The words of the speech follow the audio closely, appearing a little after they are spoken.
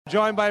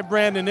Joined by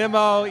Brandon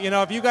Nimmo. You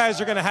know, if you guys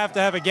are going to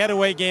have a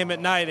getaway game at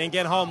night and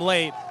get home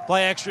late,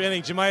 play extra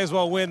innings, you might as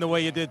well win the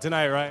way you did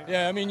tonight, right?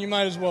 Yeah, I mean, you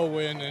might as well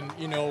win. And,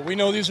 you know, we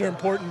know these are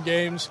important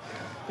games.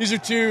 These are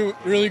two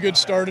really good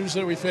starters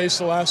that we faced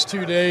the last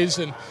 2 days.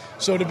 And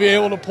so to be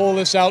able to pull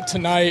this out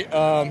tonight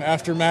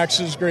after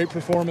Max's great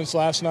performance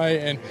last night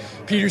and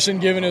Peterson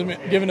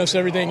giving us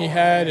everything he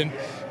had, and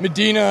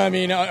Medina, I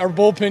mean, our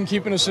bullpen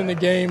keeping us in the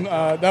game,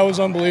 that was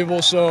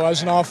unbelievable. So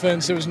as an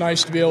offense, it was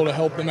nice to be able to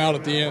help them out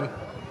at the end.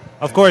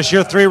 Of course,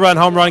 your 3-run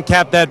home run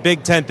capped that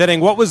big 10th inning.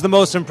 What was the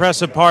most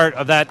impressive part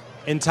of that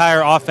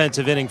entire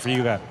offensive inning for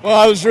you guys? Well,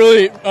 I was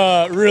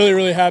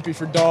really happy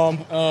for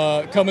Dom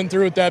coming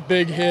through with that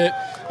big hit.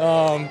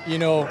 You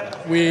know,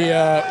 we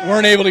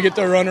weren't able to get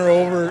the runner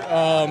over,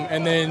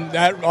 and then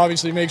that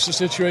obviously makes the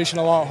situation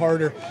a lot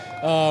harder.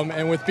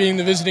 And with being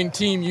the visiting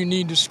team, you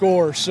need to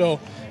score.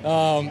 So,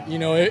 you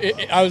know,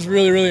 I was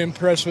really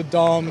impressed with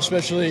Dom,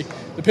 especially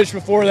the pitch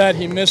before that.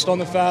 He missed on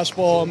the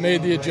fastball,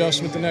 made the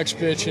adjustment the next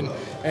pitch,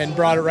 and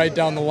brought it right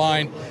down the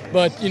line.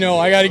 But, you know,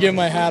 I got to give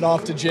my hat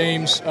off to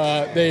James.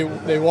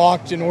 They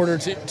walked in order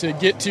to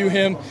get to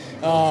him.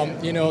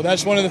 You know,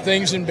 that's one of the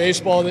things in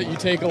baseball that you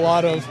take a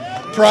lot of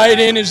pride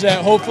in, is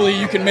that hopefully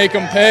you can make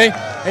them pay,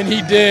 and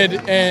he did.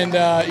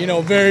 And, you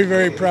know,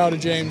 very proud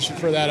of James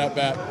for that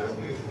at-bat.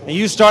 And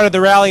you started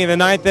the rally in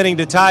the 9th inning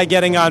to Ty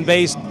getting on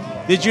base.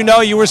 Did you know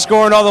you were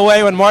scoring all the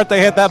way when Marte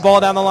hit that ball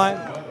down the line?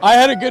 I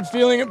had a good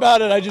feeling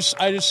about it. I just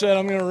said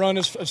I'm going to run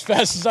as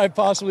fast as I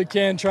possibly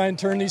can, try and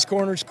turn these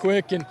corners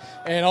quick, and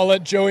I'll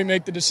let Joey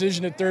make the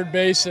decision at third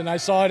base. And I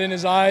saw it in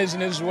his eyes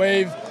and his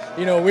wave.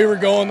 You know, we were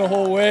going the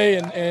whole way,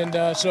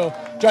 and so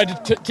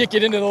tried to kick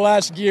it into the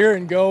last gear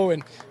and go,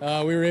 and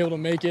we were able to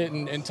make it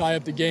and tie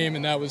up the game,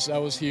 and that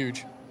was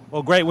huge.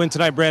 Well, great win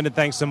tonight, Brandon.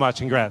 Thanks so much.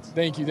 Congrats.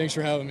 Thank you. Thanks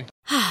for having me.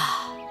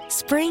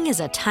 Spring is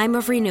a time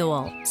of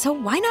renewal, so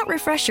why not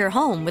refresh your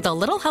home with a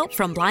little help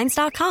from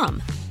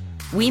Blinds.com?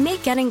 We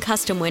make getting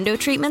custom window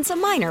treatments a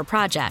minor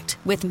project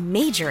with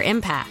major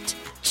impact.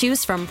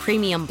 Choose from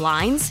premium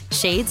blinds,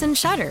 shades, and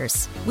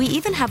shutters. We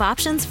even have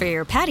options for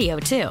your patio,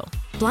 too.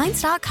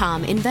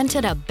 Blinds.com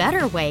invented a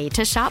better way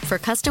to shop for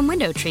custom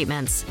window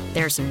treatments.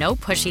 There's no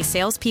pushy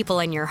salespeople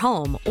in your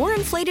home or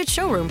inflated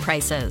showroom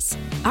prices.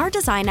 Our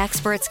design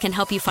experts can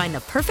help you find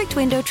the perfect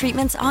window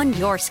treatments on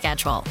your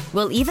schedule.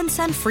 We'll even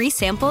send free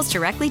samples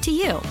directly to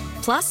you.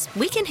 Plus,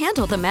 we can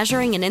handle the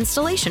measuring and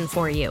installation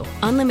for you.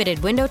 Unlimited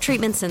window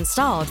treatments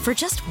installed for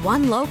just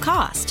one low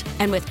cost.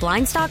 And with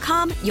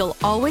Blinds.com, you'll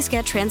always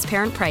get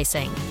transparent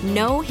pricing.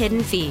 No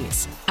hidden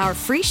fees. Our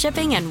free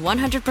shipping and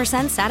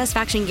 100%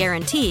 satisfaction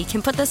guarantee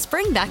can put the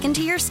spring back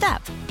into your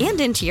step and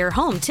into your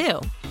home,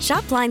 too.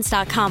 Shop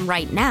Blinds.com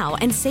right now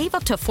and save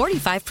up to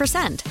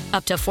 45%.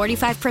 Up to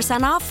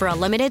 45% off for a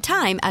limited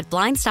time at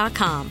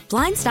Blinds.com.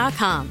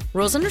 Blinds.com.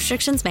 Rules and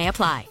restrictions may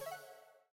apply.